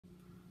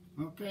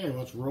Okay,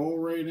 let's roll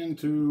right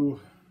into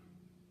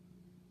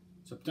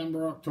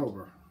September,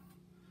 October.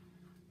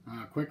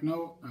 Quick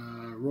note,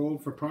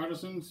 rolled for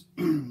partisans.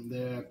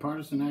 The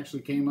partisan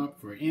actually came up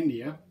for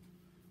India,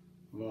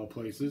 of all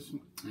places,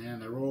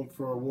 and I rolled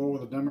for a war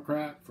with a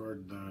Democrat for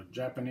the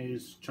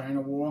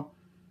Japanese-China war.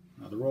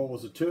 The roll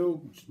was a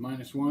 2, which is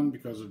 -1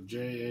 because of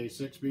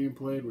JA6 being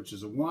played, which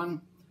is a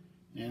 1.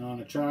 And on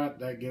the chart,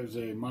 that gives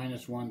a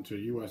 -1 to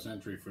U.S.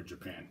 entry for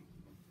Japan.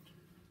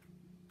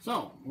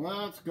 So,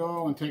 let's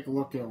go and take a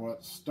look at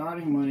what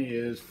starting money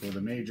is for the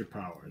major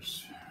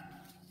powers.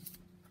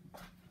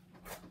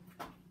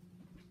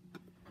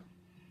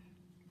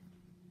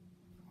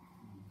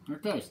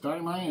 Okay,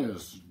 starting money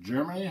is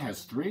Germany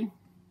has 3,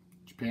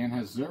 Japan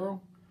has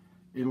 0,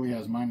 Italy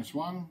has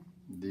 -1,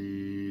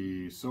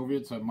 the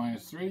Soviets have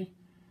 -3,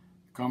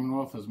 the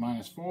Commonwealth has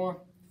 -4,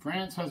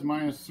 France has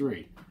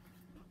 -3.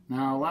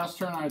 Now, last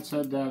turn I had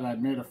said that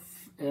I'd made an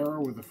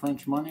error with the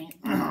French money.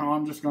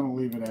 I'm just going to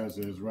leave it as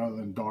is rather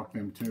than dock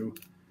them too,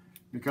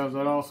 because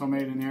I'd also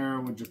made an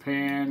error with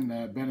Japan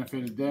that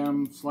benefited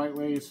them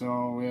slightly,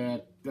 so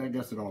I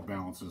guess it all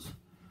balances.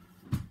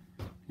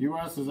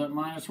 US is at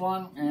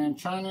 -1 and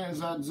China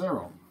is at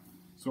 0.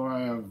 So I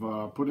have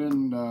put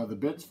in the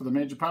bids for the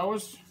major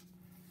powers,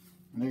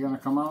 and they're going to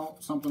come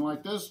out something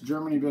like this.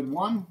 Germany bid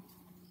 1,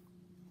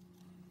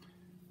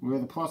 where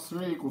the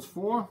 +3 equals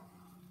 4.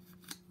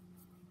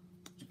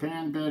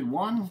 Japan bid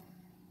 1,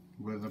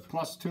 with a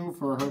 +2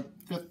 for her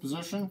 5th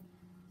position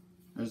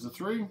is a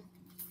 3.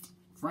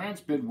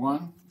 France bid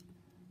 1,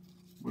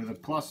 with a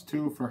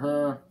 +2 for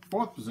her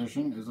 4th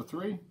position is a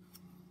 3.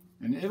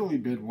 And Italy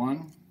bid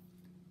 1,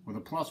 with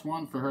a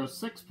 +1 for her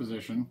 6th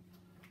position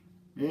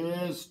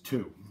is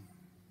 2.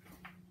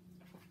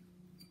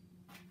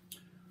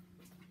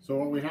 So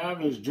what we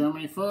have is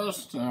Germany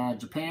first.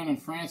 Japan and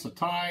France are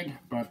tied,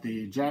 but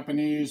the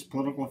Japanese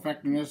political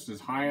effectiveness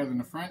is higher than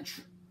the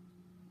French.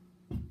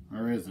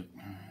 Or is it?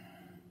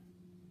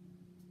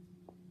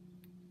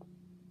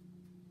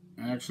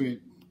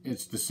 Actually,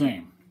 it's the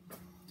same.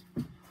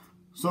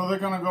 So they're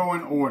going to go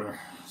in order.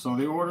 So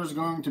the order is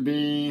going to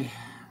be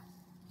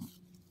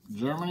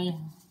Germany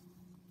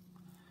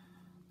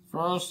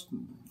first,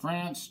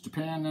 France,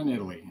 Japan, and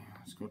Italy.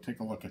 Let's go take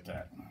a look at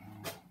that.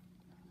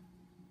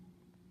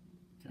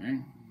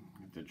 Okay,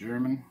 get the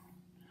German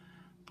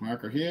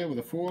marker here with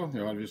a 4.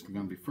 They're obviously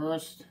going to be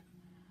first.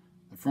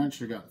 The French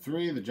have got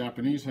 3. The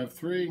Japanese have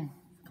 3.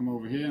 Come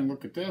over here and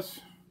look at this.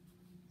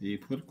 The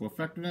political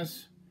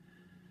effectiveness.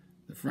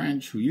 The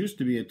French, who used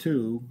to be a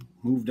 2,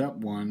 moved up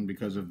 1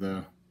 because of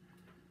the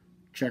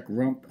Czech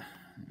rump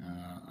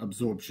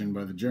absorption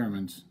by the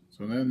Germans.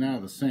 So they're now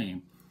the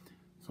same.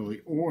 So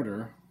the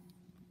order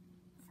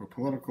for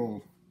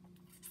political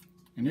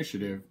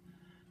initiative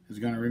is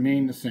going to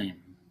remain the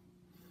same.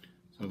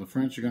 So the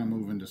French are going to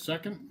move into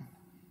 2nd.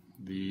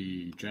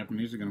 The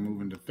Japanese are going to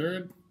move into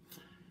 3rd.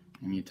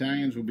 And the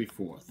Italians will be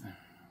 4th.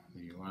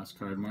 The last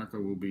card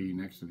marker will be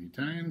next to the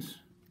Italians.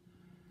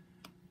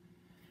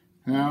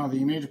 Now,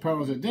 the major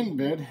powers that didn't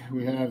bid,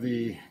 we have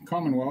the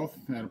Commonwealth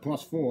at a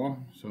 +4,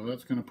 so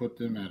that's going to put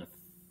them at a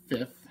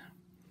 5th.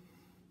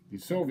 The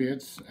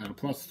Soviets at a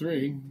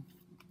 +3,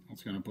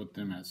 that's going to put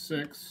them at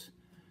 6th.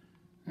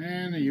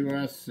 And the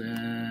US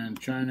and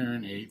China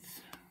in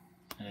 8th,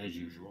 as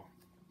usual.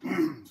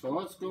 So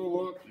let's go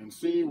look and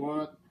see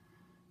what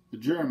the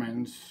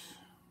Germans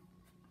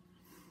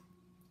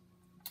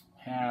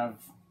have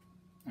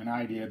an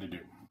idea to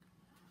do.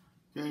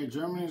 Okay,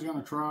 Germany's going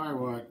to try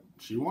what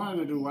she wanted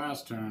to do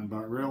last turn,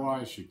 but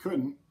realized she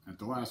couldn't at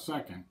the last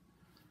second.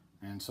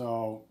 And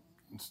so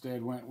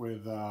instead went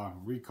with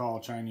recall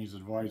Chinese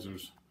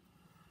advisors.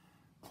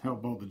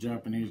 Help out the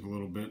Japanese a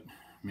little bit,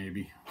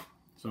 maybe.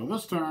 So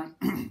this turn,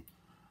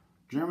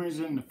 Germany's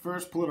in the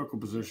first political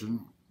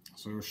position.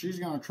 So she's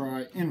going to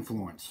try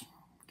influence.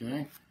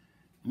 Okay?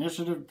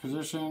 Initiative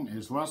position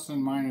is less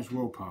than minus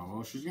willpower.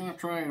 Well, she's going to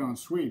try it on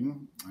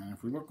Sweden. And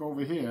if we look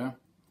over here,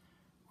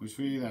 we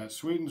see that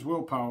Sweden's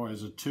willpower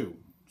is a 2.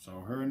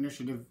 So her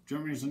initiative,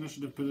 Germany's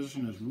initiative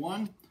position is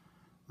 1.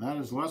 That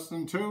is less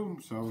than 2.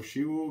 So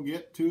she will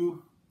get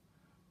to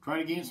try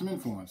to gain some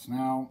influence.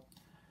 Now,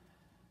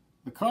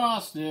 the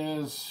cost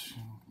is,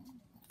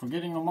 for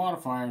getting the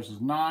modifiers,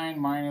 is 9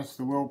 minus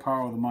the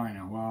willpower of the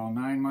minor. Well,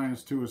 9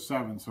 minus 2 is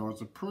 7. So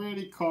it's a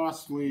pretty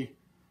costly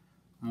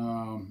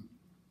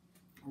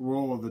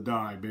roll of the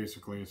die,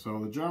 basically. So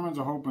the Germans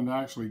are hoping to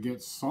actually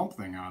get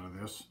something out of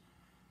this.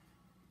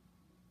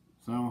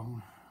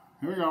 So,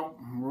 here we go.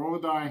 Roll the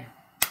die.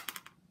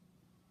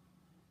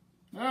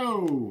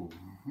 Oh,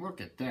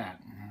 look at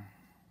that.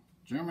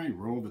 Germany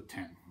rolled a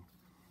 10.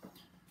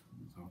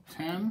 So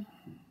 10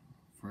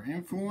 for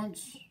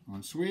influence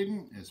on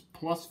Sweden is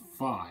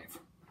 +5.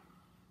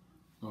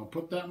 So I'll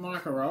put that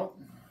marker out.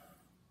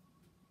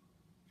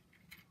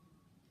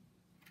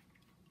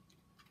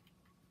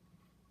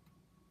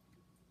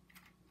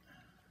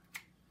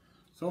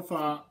 So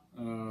far,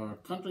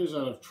 countries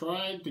that have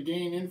tried to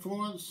gain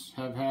influence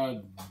have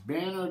had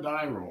banner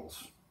die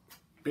rolls.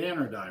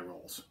 Banner die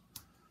rolls,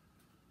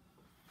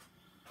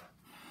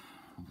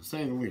 to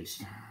say the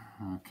least.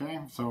 Okay,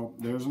 so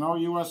there's no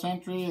US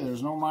entry,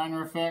 there's no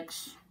minor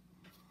effects.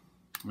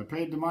 I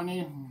paid the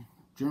money.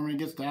 Germany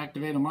gets to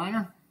activate a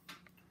minor.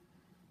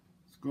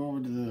 Let's go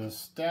over to the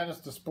status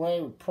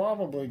display. We're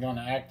probably going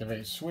to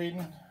activate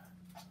Sweden.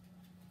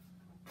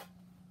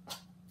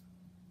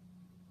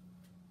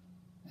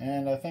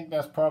 And I think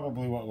that's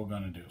probably what we're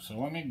going to do. So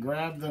let me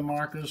grab the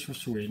markers for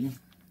Sweden.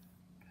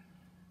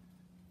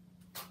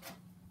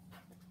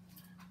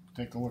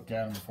 Take a look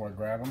at them before I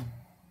grab them.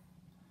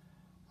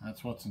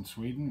 That's what's in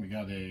Sweden. We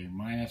got a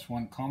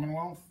 -1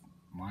 Commonwealth,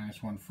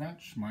 -1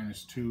 French,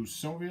 -2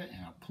 Soviet,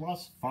 and a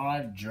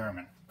 +5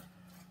 German.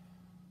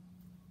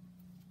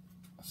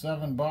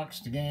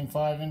 $7 to gain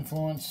 5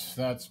 influence.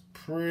 That's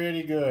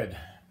pretty good.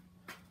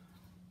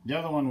 The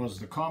other one was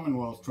the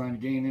Commonwealth trying to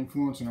gain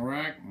influence in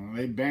Iraq. Well,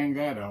 they banged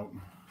that out.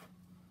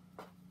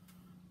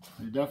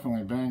 They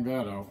definitely banged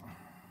that out.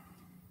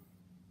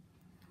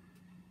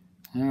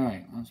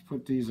 Alright, let's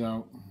put these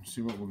out and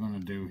see what we're going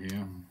to do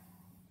here.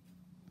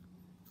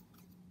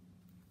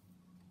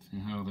 See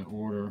how the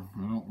order,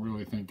 I don't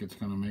really think it's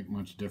going to make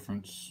much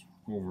difference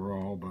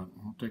overall, but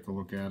we'll take a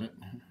look at it.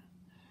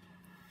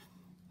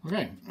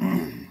 Okay,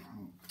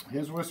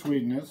 here's where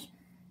Sweden is.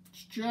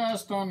 It's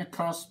just on the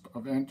cusp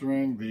of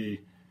entering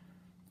the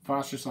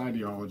fascist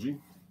ideology.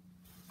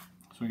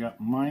 So we got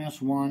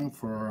 -1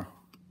 for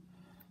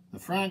the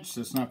French,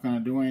 that's not going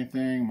to do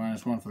anything.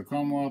 -1 for the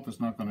Commonwealth, that's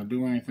not going to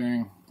do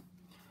anything.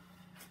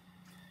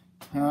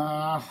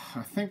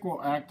 I think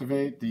we'll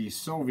activate the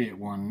Soviet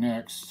one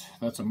next.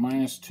 That's a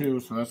 -2,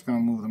 so that's going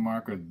to move the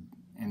marker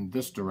in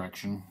this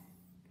direction.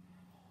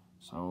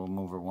 So we'll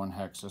move it 1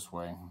 hex this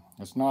way.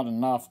 It's not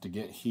enough to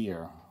get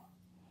here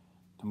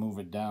to move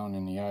it down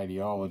in the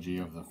ideology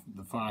of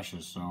the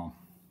fascists, so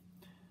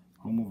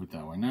we'll move it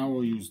that way. Now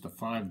we'll use the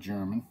 5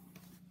 German.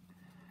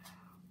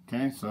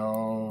 Okay,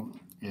 so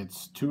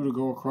it's 2 to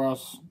go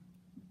across.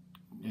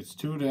 It's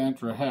 2 to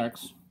enter a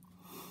hex.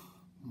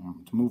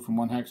 To move from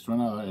 1 hex to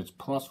another, it's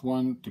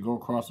 +1 to go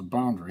across a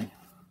boundary.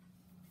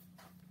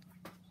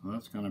 So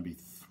that's going to be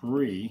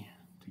 3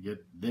 to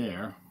get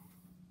there.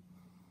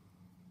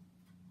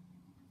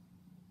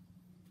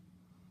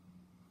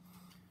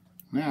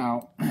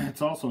 Now,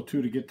 it's also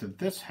 2 to get to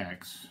this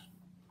hex,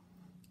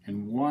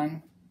 and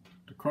 1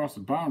 to cross the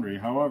boundary.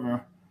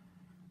 However,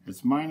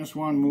 it's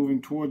 -1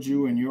 moving towards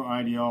you and your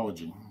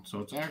ideology.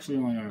 So it's actually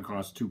only going to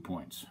cost 2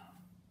 points.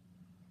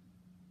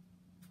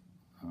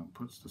 It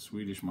puts the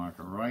Swedish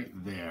marker right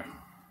there.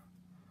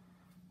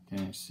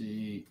 Can you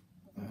see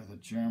where the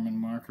German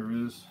marker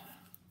is?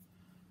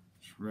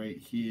 It's right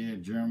here.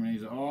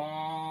 Germany's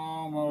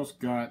almost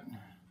got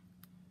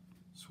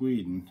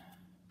Sweden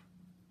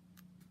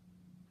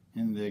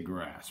in their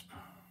grasp.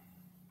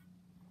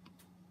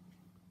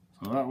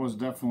 So that was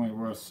definitely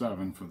worth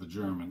 7 for the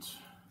Germans.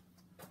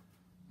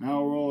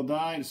 Now we'll roll a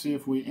die to see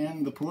if we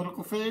end the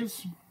political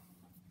phase.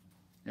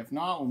 If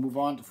not, we'll move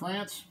on to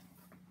France.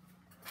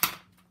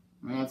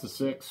 That's a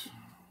 6.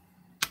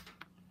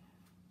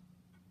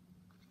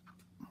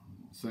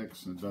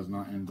 6, it does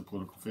not end the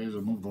political phase.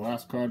 We'll move the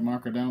last card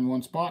marker down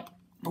 1 spot.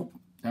 Oh,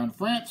 down to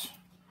France.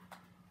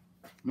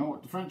 Know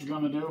what the French are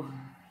going to do?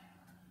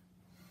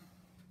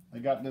 They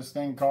got this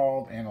thing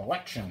called an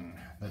election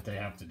that they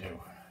have to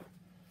do.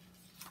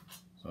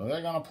 So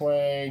they're going to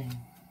play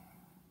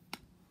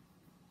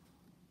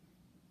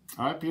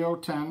IPO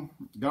 10,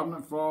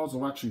 government falls,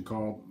 election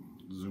called.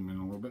 Zoom in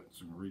a little bit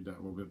so we can read that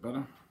a little bit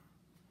better.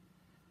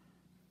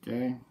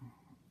 Okay.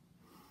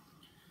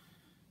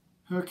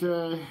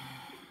 Okay.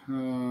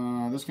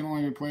 This can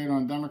only be played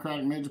on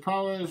democratic major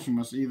powers. You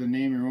must either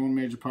name your own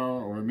major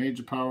power or a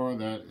major power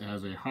that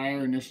has a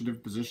higher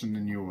initiative position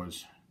than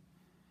yours.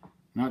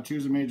 Not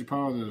choose a major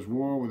power that is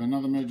war with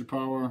another major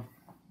power,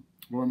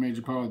 or a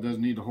major power that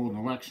doesn't need to hold an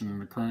election in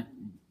the current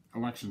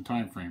election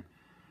time frame.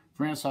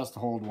 France has to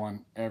hold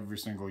one every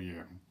single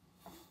year.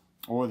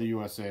 Or the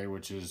USA,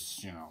 which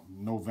is, you know,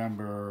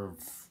 November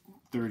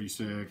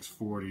 36,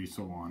 40,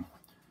 so on.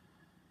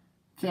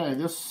 Okay,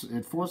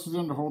 it forces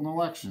them to hold an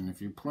election.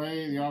 If you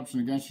play the option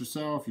against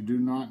yourself, you do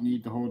not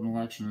need to hold an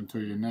election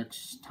until your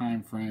next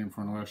time frame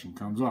for an election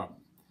comes up.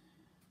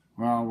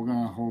 Well, we're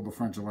going to hold the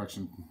French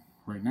election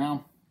right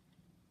now.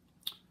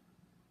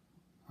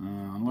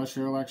 Unless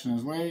your election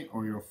is late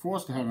or you're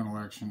forced to have an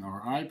election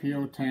or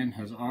IPO 10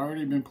 has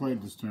already been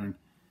played this turn,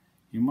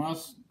 you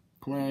must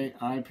play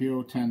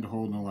IPO 10 to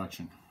hold an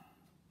election.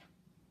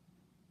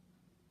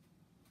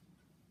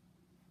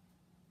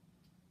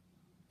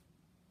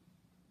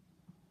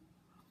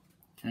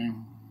 Okay.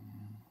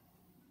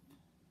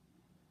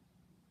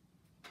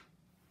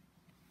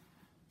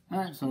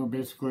 Alright, so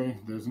basically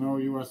there's no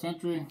US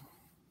entry.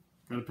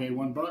 Gotta pay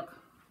 $1,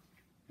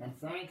 1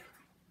 franc.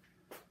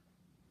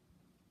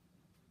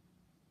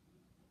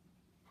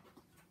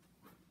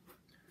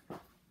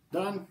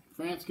 Done.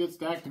 France gets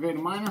to activate a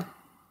minor.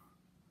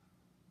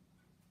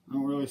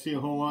 Don't really see a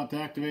whole lot to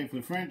activate for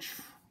the French.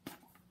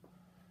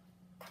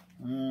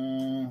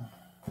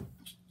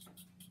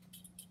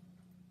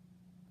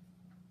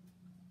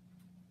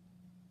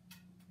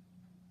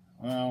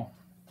 Well,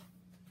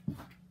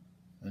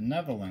 the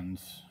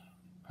Netherlands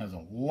has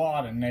a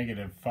lot of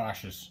negative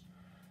fascists,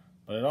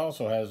 but it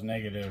also has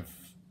negative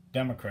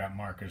Democrat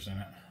markers in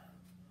it.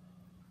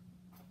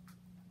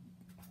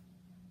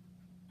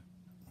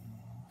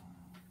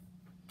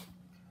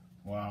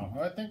 Wow,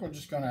 I think we're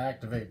just going to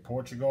activate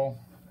Portugal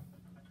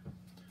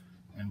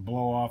and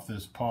blow off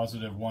this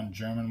positive 1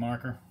 German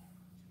marker.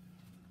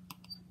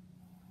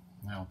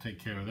 That'll take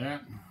care of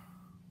that.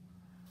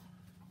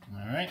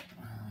 Alright,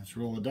 let's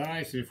roll the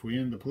die, see if we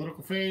end the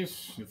political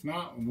phase. If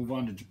not, we'll move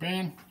on to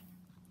Japan.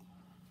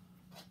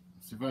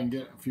 See if I can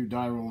get a few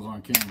die rolls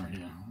on camera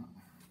here.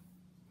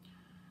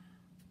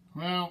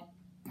 Well,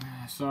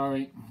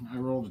 sorry, I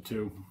rolled a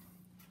 2.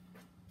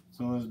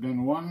 So there's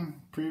been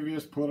 1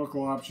 previous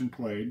political option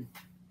played.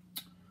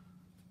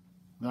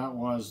 That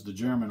was the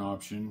German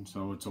option.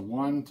 So it's a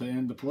 1 to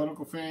end the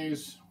political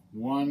phase.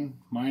 1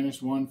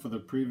 minus 1 for the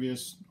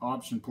previous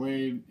option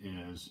played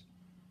is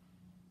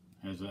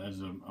as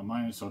a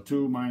minus. So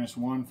 2 minus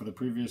 1 for the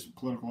previous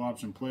political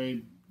option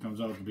played comes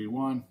out to be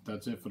 1.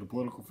 That's it for the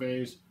political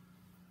phase.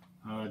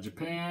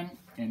 Japan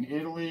and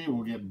Italy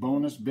will get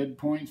bonus bid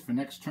points for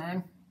next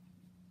turn.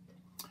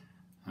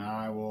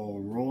 I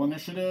will roll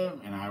initiative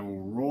and I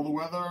will roll the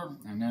weather,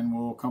 and then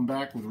we'll come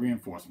back with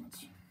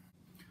reinforcements.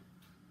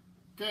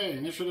 Okay,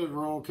 initiative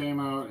roll came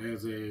out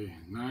as a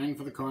 9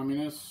 for the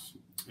communists,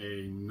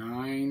 a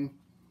 9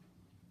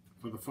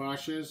 for the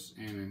fascists,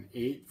 and an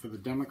 8 for the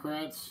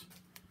Democrats.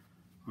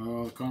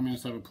 Well, the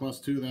communists have a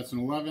 +2, that's an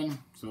 11,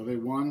 so they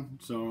won,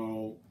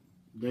 so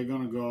they're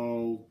going to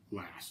go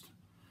last.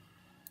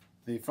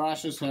 The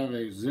fascists have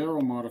a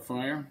 0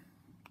 modifier,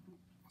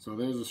 so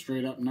there's a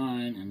straight up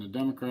 9, and the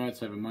Democrats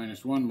have a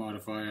 -1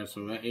 modifier,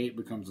 so that 8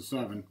 becomes a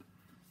 7.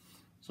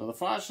 So the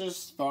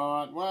fascists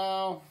thought,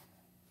 well,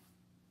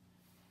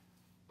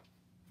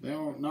 they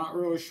were not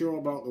really sure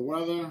about the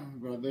weather,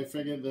 but they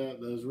figured that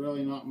there's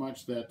really not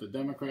much that the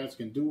Democrats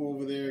can do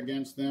over there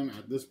against them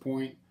at this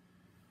point.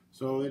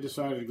 So they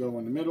decided to go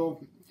in the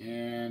middle,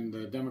 and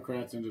the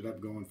Democrats ended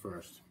up going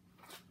first.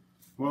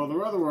 Well, the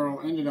weather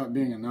roll ended up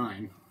being a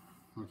 9.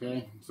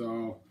 Okay,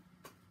 so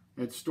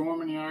it's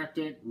storm in the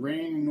Arctic,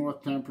 rain in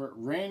North Temperate,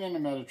 rain in the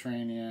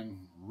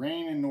Mediterranean,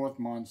 rain in North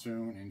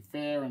Monsoon, and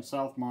fair in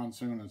South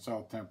Monsoon and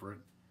South Temperate.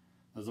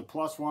 There's a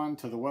 +1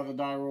 to the weather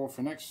die roll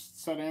for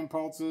next set of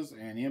impulses,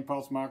 and the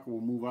impulse marker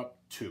will move up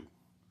 2.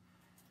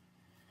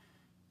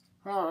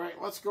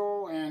 Alright, let's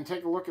go and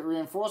take a look at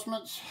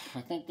reinforcements.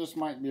 I think this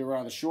might be a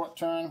rather short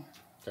turn,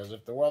 because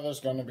if the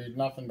weather's going to be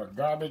nothing but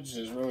garbage,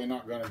 there's really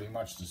not going to be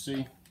much to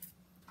see.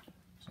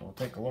 So we'll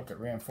take a look at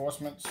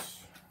reinforcements.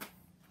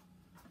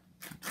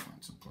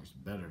 Find someplace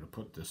better to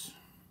put this.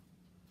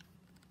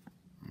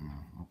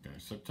 Okay,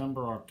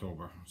 September,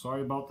 October.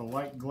 Sorry about the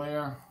light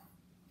glare.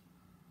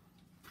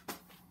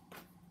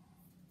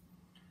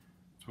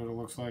 That's what it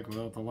looks like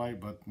without the light,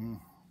 but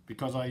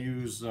because I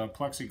use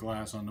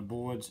plexiglass on the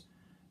boards,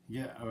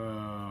 you get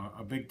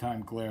a big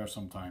time glare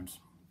sometimes.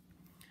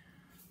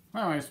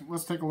 Anyways,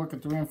 let's take a look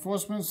at the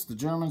reinforcements. The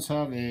Germans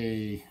have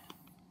a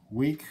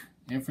weak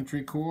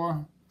infantry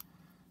corps.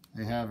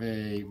 They have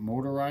a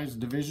motorized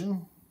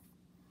division.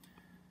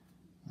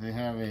 They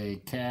have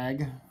a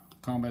CAG,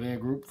 Combat Air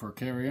Group, for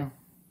carrier.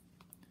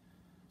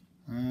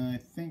 I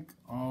think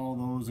all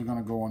those are going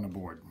to go on the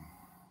board.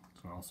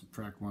 So I'll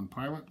subtract 1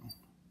 pilot.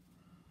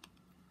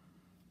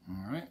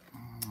 Alright,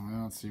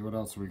 well, let's see what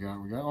else we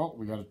got.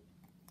 We got a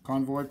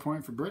convoy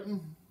point for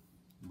Britain,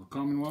 the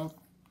Commonwealth.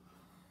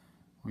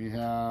 We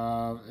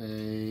have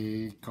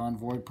a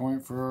convoy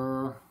point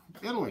for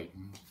Italy.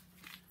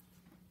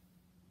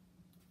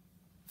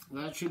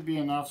 That should be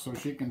enough so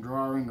she can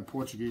draw in the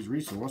Portuguese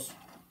resource.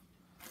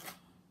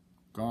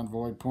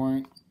 Convoy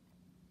point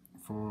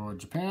for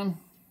Japan.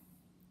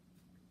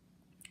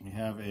 We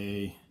have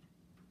a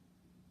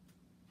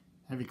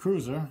heavy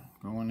cruiser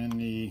going in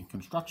the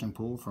construction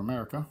pool for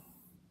America.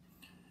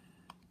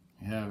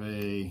 We have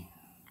a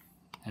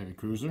heavy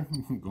cruiser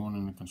going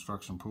in the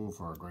construction pool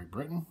for Great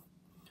Britain.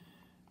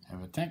 We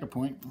have a tanker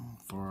point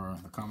for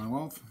the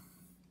Commonwealth.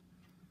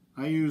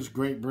 I use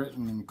Great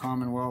Britain and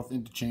Commonwealth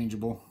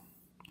interchangeable.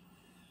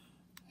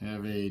 We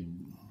have a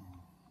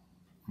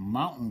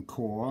mountain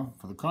corps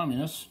for the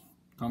Communist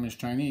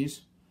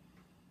Chinese.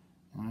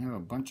 And I have a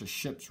bunch of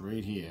ships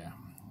right here.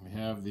 We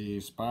have the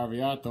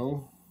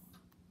Sparviato.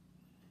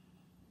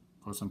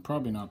 Of course, I'm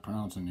probably not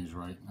pronouncing these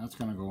right. That's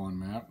going to go on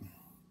map.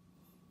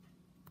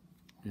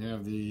 We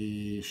have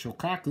the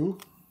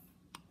Shokaku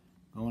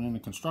going in the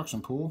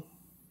construction pool.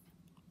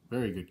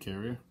 Very good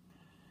carrier.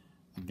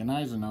 The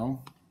Gneisenau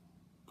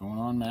going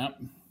on map.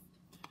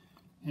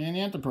 And the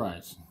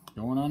Enterprise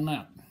going on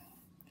map.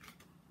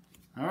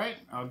 Alright,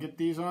 I'll get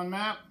these on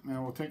map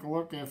and we'll take a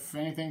look if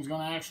anything's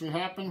going to actually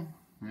happen.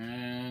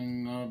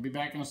 And I'll be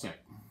back in a sec.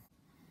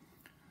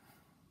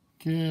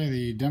 Okay,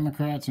 the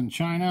Democrats in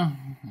China.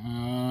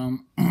 I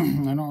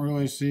don't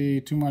really see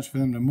too much for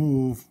them to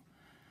move.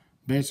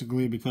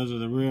 Basically because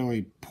of the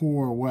really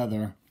poor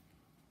weather.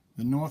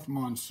 The North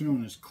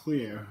Monsoon is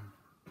clear.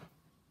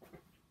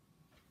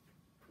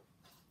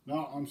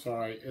 No, I'm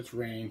sorry, it's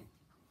rain.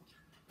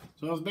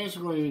 So it's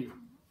basically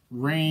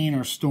rain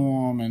or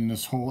storm in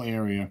this whole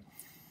area,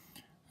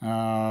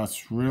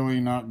 it's really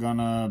not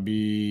gonna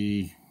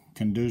be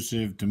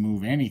conducive to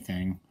move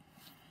anything.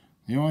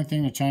 The only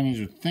thing the Chinese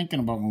are thinking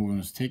about moving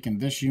is taking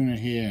this unit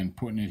here and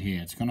putting it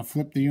here. It's gonna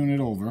flip the unit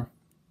over,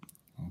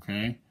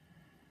 okay?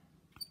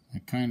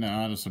 They're kind of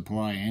out of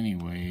supply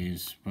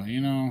anyways, but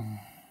you know,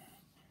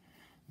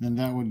 then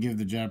that would give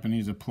the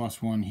Japanese a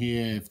 +1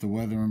 here if the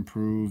weather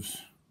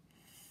improves.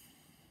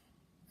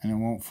 And it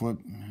won't flip.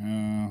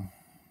 I'm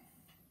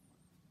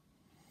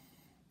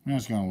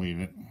just going to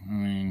leave it. I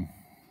mean,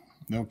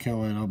 they'll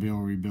kill it. I'll be able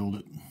to rebuild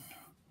it.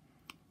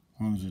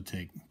 How long does it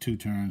take? 2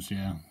 turns,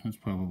 yeah. That's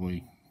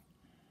probably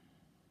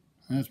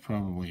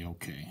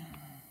okay.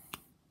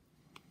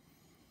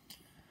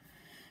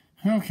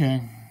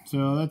 Okay,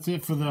 so that's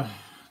it for the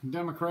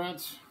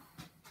Democrats.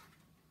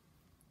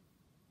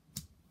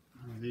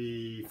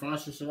 The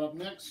fascists are up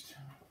next.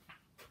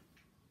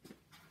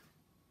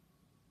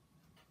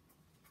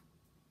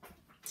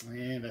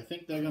 And I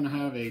think they're going to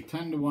have a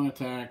 10-to-1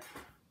 attack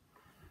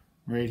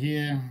right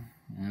here.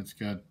 It's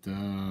got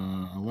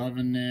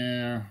 11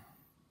 there,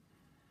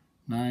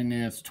 9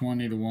 there, it's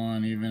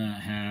 20-to-1. Even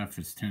at half,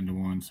 it's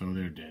 10-to-1, so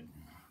they're dead.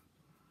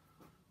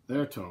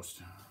 They're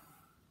toast.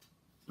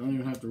 Don't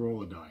even have to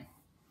roll a die.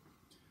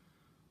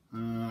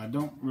 I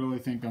don't really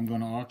think I'm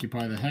going to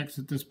occupy the hex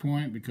at this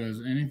point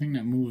because anything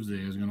that moves there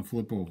is going to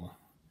flip over.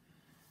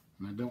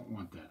 And I don't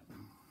want that.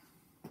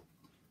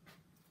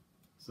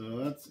 So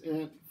that's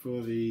it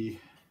for the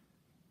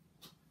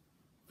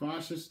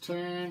fascist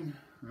turn.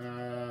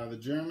 The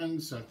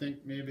Germans, I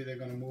think maybe they're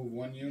going to move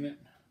 1 unit.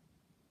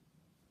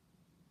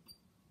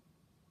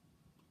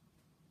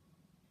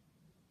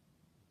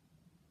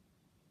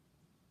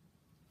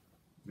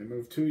 They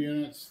moved 2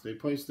 units. They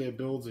placed their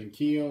builds in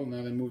Kiel.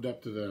 Now they moved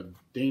up to the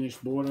Danish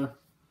border.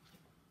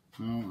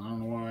 Well, I don't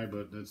know why,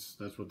 but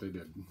that's what they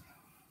did.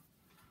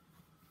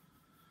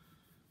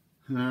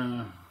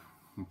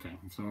 Okay,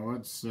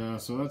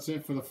 so that's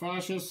it for the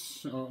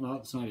fascists. Oh no,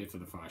 it's not it for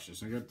the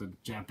fascists. I got the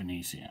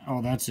Japanese here.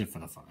 Oh, that's it for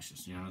the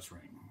fascists. Yeah, that's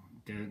right.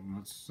 Okay,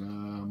 let's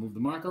move the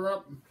marker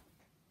up.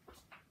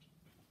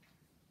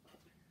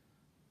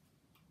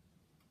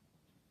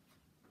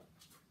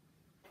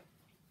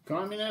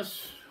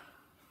 Communists.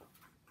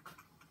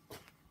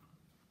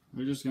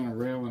 We're just going to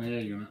rail an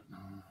air unit.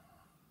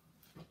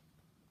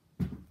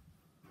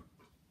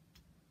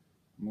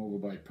 I'm over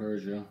by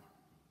Persia.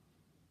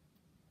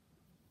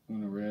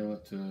 I'm going to rail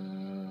it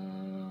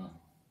to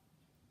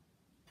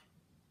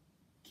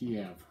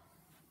Kiev.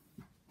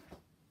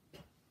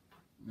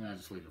 Nah,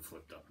 just leave it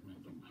flipped up.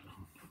 It don't matter.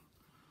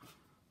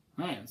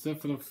 Alright, that's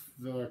it for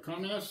the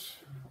communists.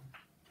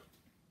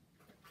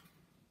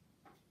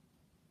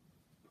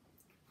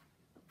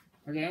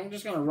 Okay, I'm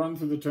just going to run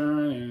through the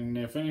turn, and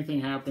if anything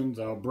happens,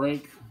 I'll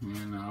break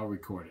and I'll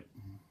record it.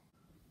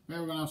 Okay,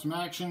 we're going to have some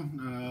action.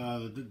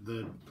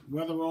 The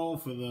weather roll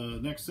for the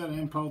next set of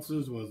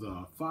impulses was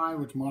a 5,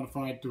 which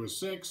modified to a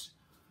 6.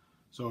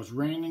 So it's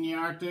rain in the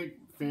Arctic,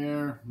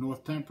 fair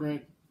north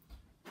temperate,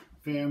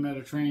 fair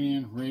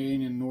Mediterranean,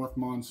 rain in north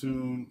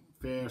monsoon,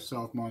 fair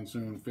south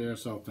monsoon, fair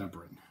south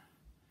temperate.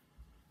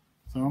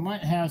 So I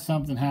might have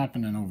something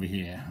happening over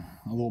here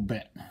a little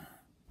bit.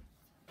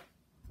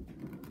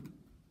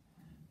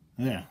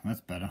 There,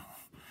 that's better.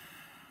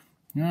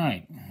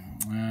 Alright.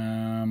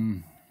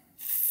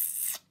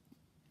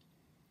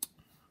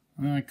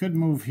 I could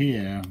move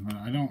here, but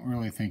I don't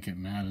really think it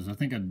matters. I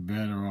think I'd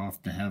better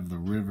off to have the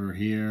river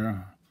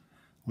here.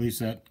 At least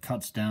that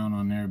cuts down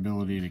on their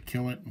ability to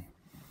kill it.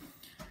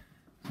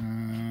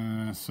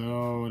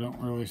 So I don't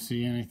really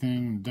see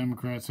anything. The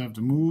Democrats have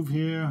to move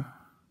here.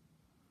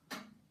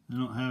 They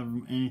don't have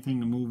anything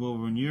to move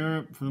over in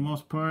Europe for the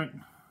most part.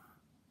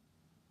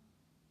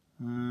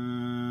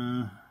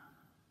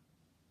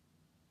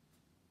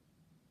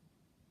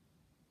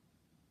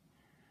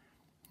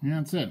 Yeah,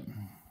 that's it.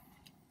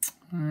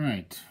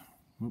 Alright.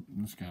 Oop,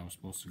 this guy was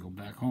supposed to go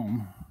back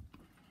home.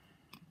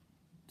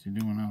 What's he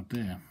doing out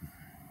there?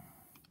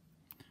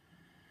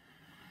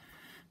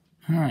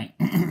 Alright.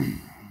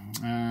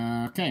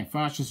 Okay,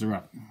 fascists are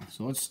up.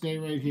 So let's stay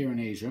right here in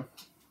Asia.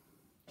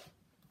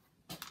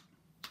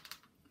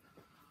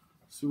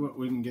 See what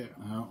we can get.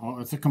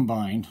 It's a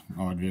combined,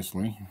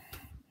 obviously.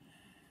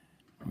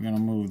 We're going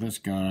to move this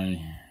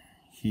guy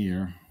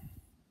here.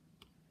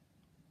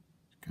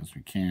 Because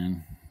we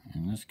can.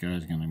 And this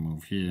guy's going to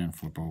move here and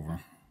flip over.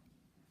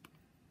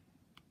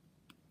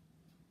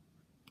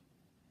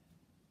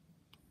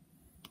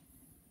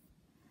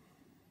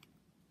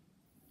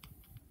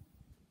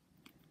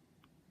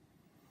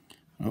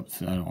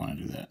 Oops, I don't want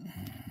to do that.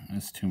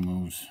 That's 2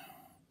 moves.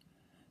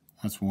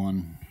 That's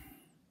 1.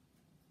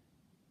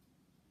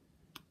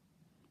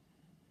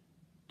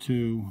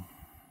 2.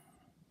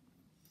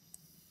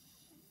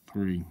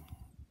 3.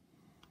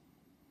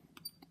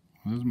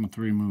 Those are my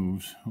 3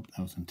 moves. Hope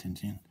that was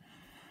intention.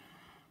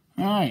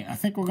 Alright, I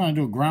think we're going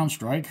to do a ground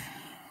strike.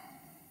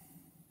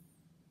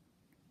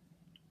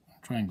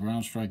 Try and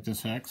ground strike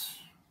this hex.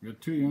 We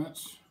got 2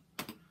 units.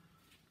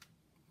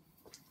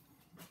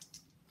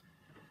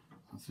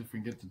 Let's see if we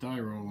can get the die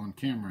roll on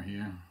camera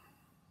here.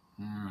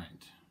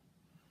 Alright.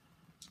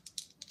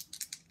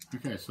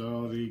 Okay,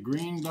 so the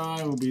green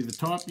die will be the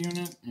top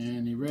unit,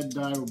 and the red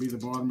die will be the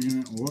bottom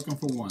unit. We're looking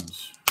for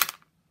ones.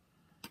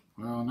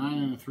 Well, 9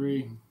 and a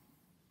 3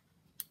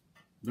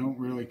 don't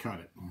really cut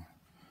it.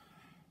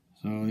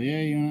 So the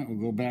A unit will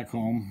go back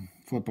home,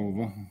 flip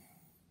over.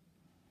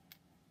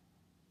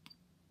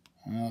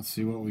 And let's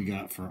see what we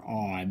got for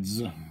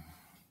odds.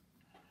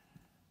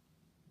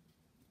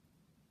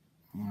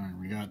 Alright,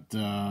 we got,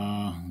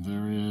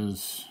 there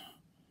is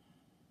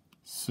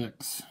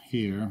 6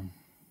 here.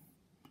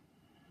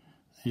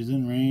 He's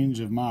in range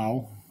of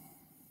Mao.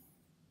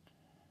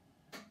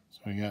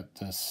 So we got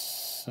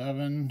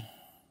 7,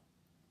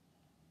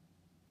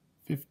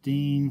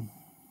 15,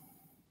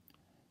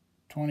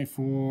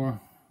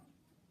 24,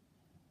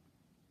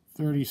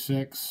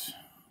 36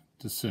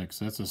 to 6.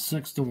 That's a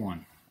 6 to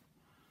 1.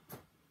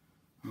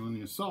 On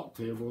the assault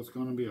table, it's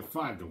going to be a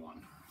 5 to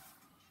 1.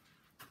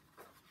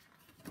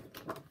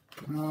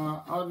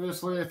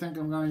 Obviously, I think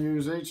I'm going to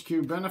use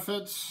HQ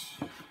benefits,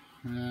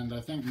 and I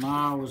think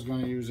Ma was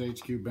going to use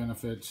HQ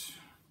benefits,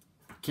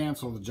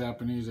 cancel the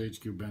Japanese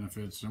HQ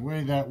benefits. The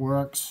way that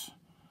works,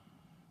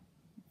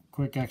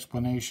 quick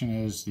explanation,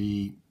 is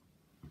the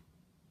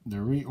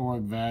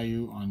reorg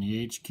value on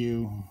the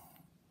HQ,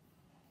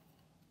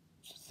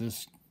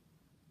 this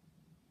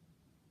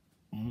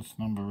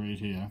number right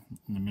here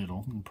in the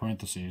middle, in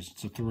parentheses,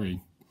 it's a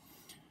 3.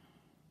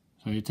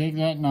 So you take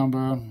that number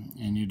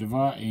and you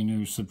divide and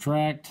you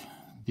subtract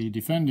the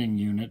defending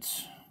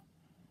unit's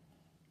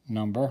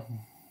number,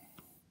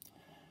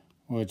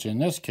 which in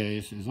this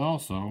case is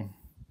also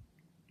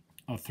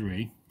a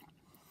 3.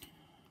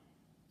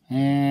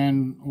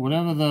 And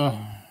whatever the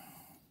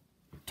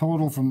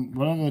total from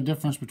whatever the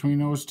difference between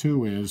those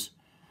two is,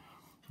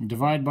 you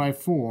divide by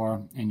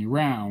 4 and you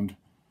round,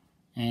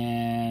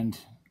 and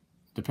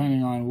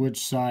depending on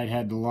which side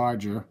had the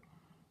larger,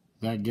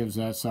 that gives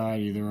that side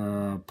either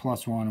a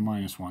 +1 or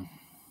 -1.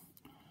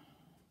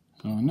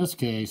 So in this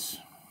case,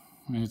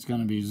 it's going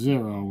to be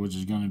 0, which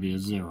is going to be a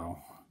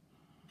 0.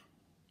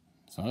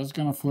 So that's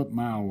going to flip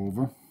Mao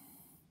over.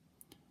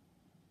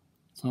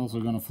 It's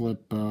also going to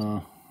flip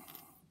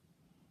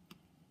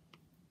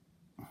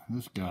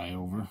this guy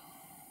over.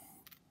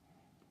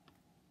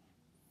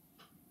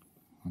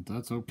 But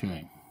that's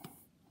okay.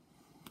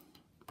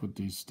 Put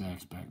these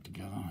stacks back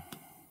together.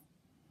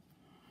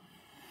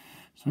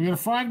 So we got a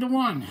 5 to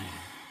 1.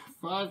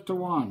 5 to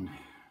 1.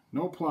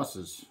 No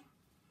pluses.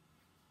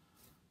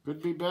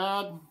 Could be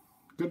bad,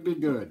 could be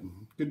good.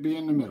 Could be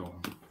in the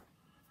middle.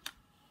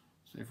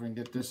 See if we can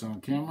get this on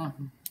camera.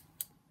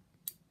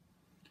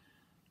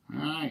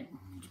 Alright,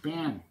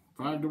 Japan,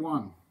 5 to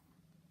 1.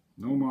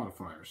 No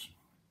modifiers.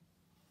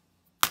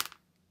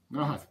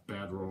 Ah,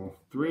 bad roll.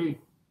 3.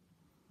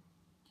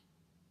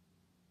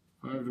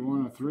 5 to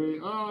 1 or 3.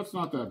 Oh, it's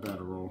not that bad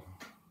a roll.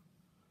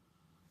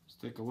 Let's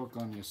take a look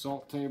on the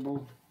assault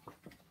table.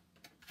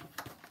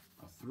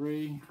 A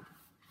 3.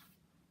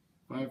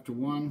 5 to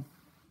 1.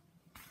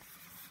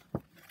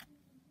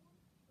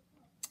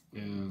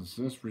 Is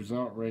this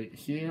result right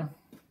here.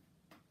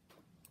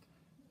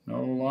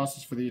 No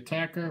losses for the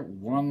attacker,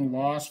 1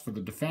 loss for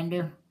the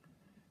defender.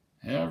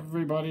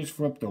 Everybody's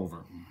flipped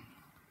over.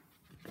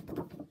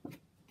 In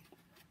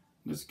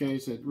this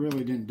case, it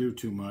really didn't do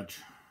too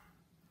much,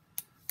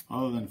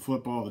 other than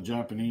flip all the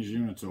Japanese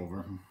units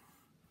over.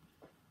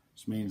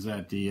 This means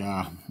that the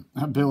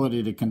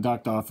ability to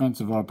conduct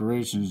offensive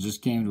operations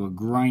just came to a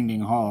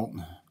grinding halt.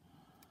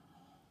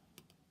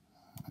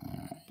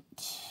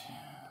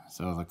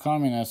 So the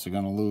communists are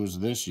going to lose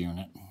this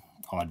unit,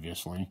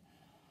 obviously.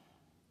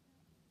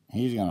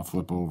 He's going to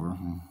flip over.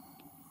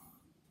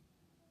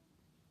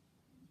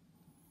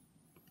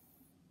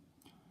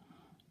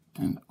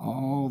 And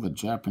all the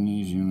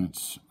Japanese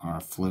units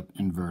are flip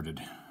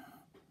inverted,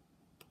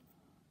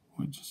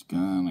 which is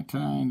going to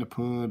kind of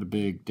put a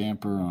big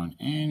damper on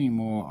any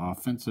more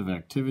offensive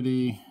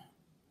activity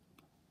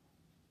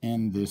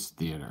in this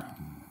theater.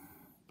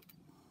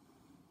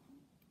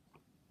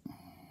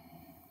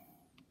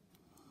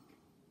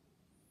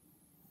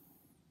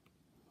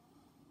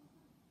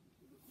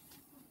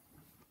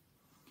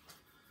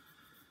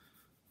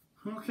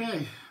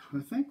 Okay, I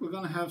think we're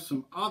going to have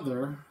some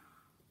other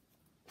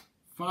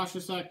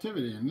fascist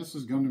activity, and this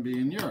is going to be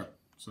in Europe.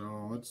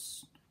 So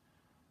let's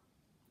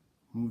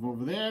move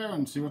over there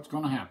and see what's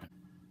going to happen.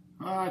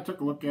 I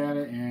took a look at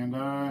it, and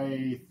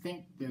I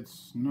think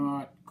it's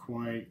not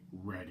quite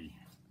ready.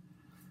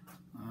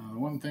 The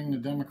one thing the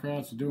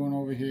Democrats are doing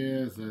over here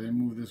is that they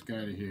move this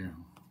guy to here.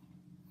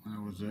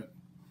 That was it.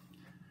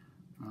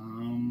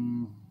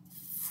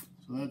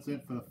 So that's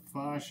it for the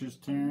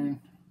fascist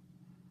turn.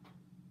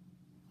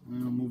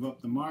 Then I'll move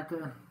up the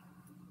marker.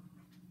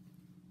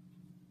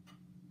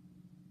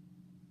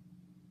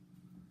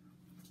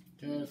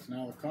 Okay, it's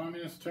now the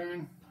communist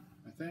turn,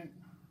 I think.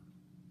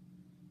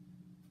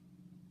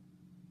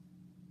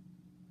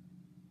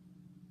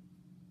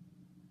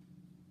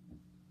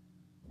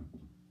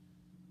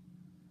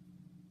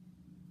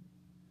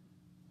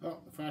 Oh,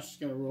 the fascists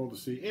got to roll to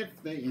see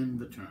if they end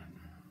the turn.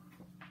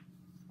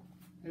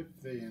 If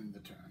they end the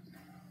turn.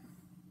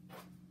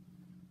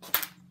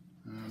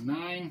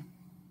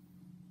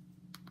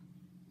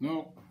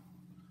 Nope.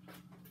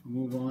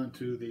 We'll move on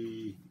to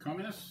the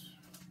communists.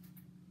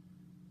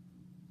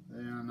 They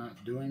are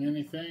not doing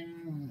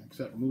anything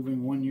except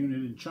moving one unit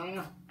in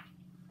China.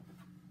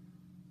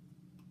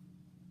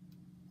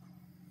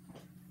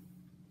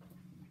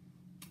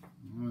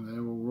 They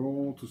will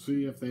roll to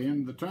see if they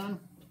end the turn.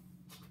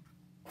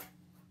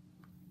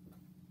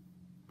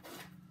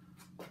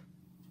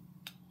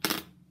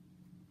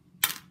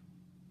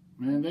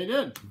 And they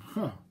did.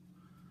 Huh.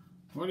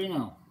 What do you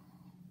know?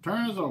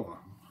 Turn is over.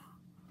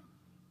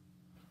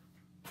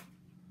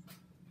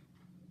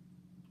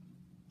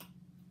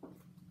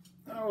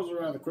 That was a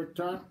rather quick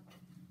turn.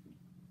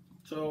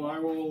 So I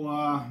will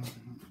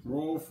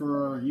roll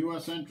for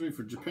U.S. entry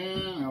for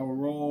Japan. I will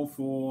roll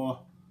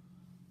for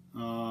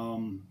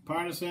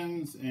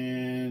partisans,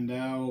 and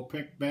I will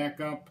pick back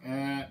up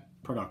at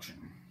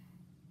production.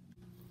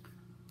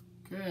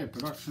 Okay,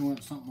 production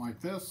went something like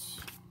this.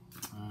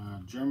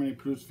 Germany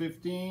produced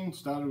 15,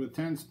 started with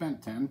 10,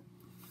 spent 10.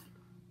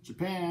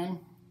 Japan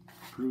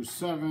produced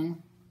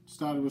 7,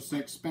 started with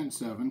 6, spent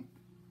 7.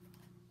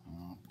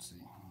 Let's see.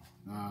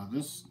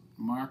 This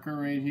marker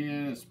right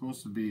here is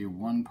supposed to be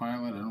one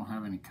pilot. I don't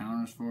have any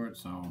counters for it,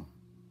 so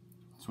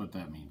that's what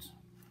that means.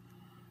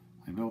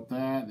 They built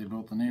that. They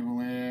built the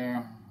naval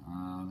air.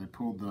 They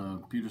pulled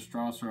the Peter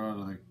Strasser out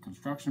of the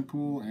construction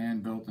pool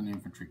and built an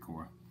infantry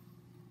corps.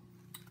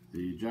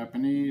 The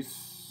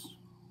Japanese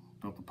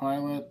built the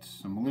pilot,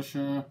 a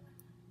militia,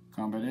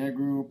 combat air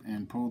group,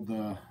 and pulled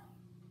the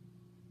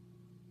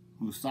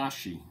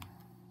Musashi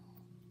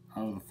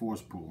out of the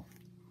force pool.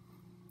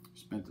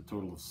 Spent a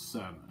total of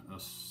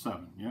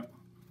 7. Yep.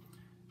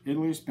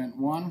 Italy spent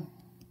 1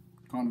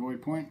 convoy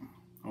point.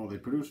 Oh, they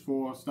produced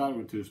 4, started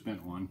with 2,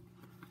 spent 1.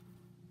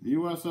 The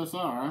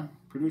USSR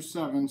produced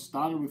 7,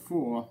 started with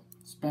 4,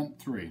 spent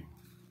 3.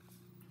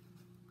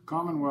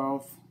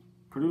 Commonwealth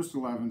produced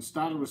 11,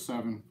 started with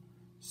 7,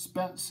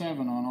 spent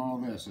 7 on all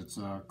this. It's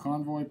a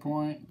convoy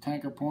point,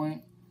 tanker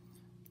point,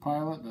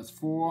 pilot, that's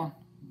 4.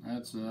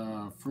 That's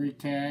a free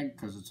tag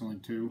because it's only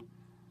 2.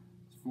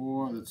 It's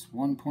 4, that's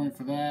 1 point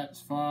for that.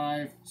 It's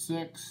 5,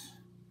 6.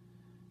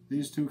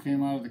 These 2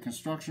 came out of the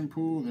construction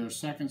pool. Their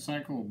second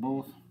cycle are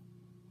both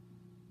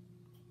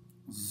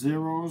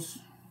zeros.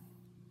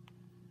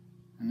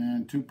 And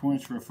then 2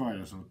 points for a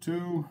fighter. So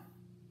 2.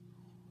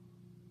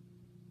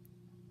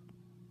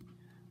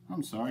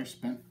 I'm sorry,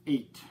 spent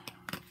 8.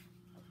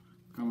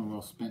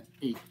 Commonwealth spent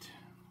 8.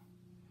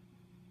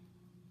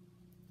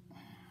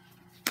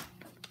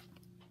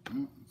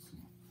 Let's see.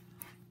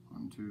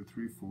 1, 2,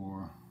 3,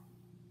 4,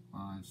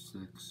 5,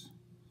 6.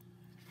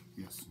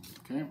 Yes.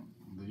 Okay.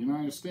 The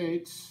United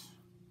States.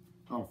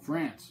 Oh,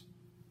 France.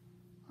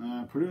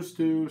 Produced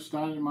 2,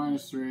 started at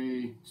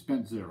 -3,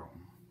 spent 0.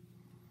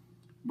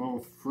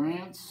 Both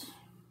France,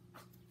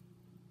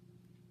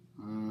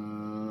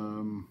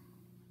 the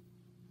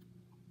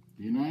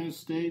United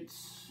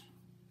States,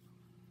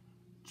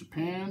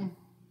 Japan,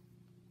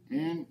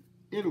 and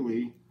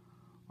Italy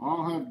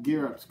all have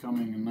gear ups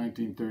coming in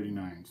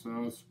 1939,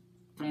 so it's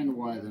kind of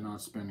why they're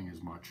not spending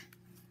as much.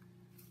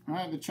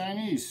 Alright, the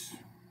Chinese,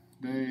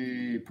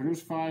 they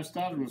produced 5,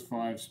 started with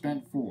 5,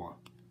 spent 4.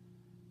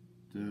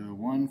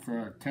 1 for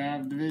a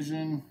cav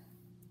division,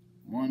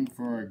 1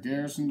 for a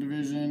garrison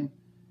division,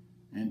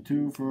 and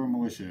 2 for a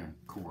militia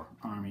corps,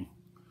 army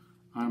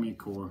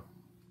corps.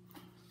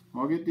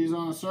 I'll get these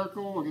on a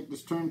circle. I'll get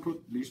these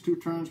 2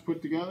 turns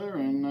put together,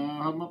 and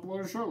I'll have them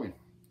uploaded shortly.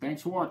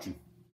 Thanks for watching.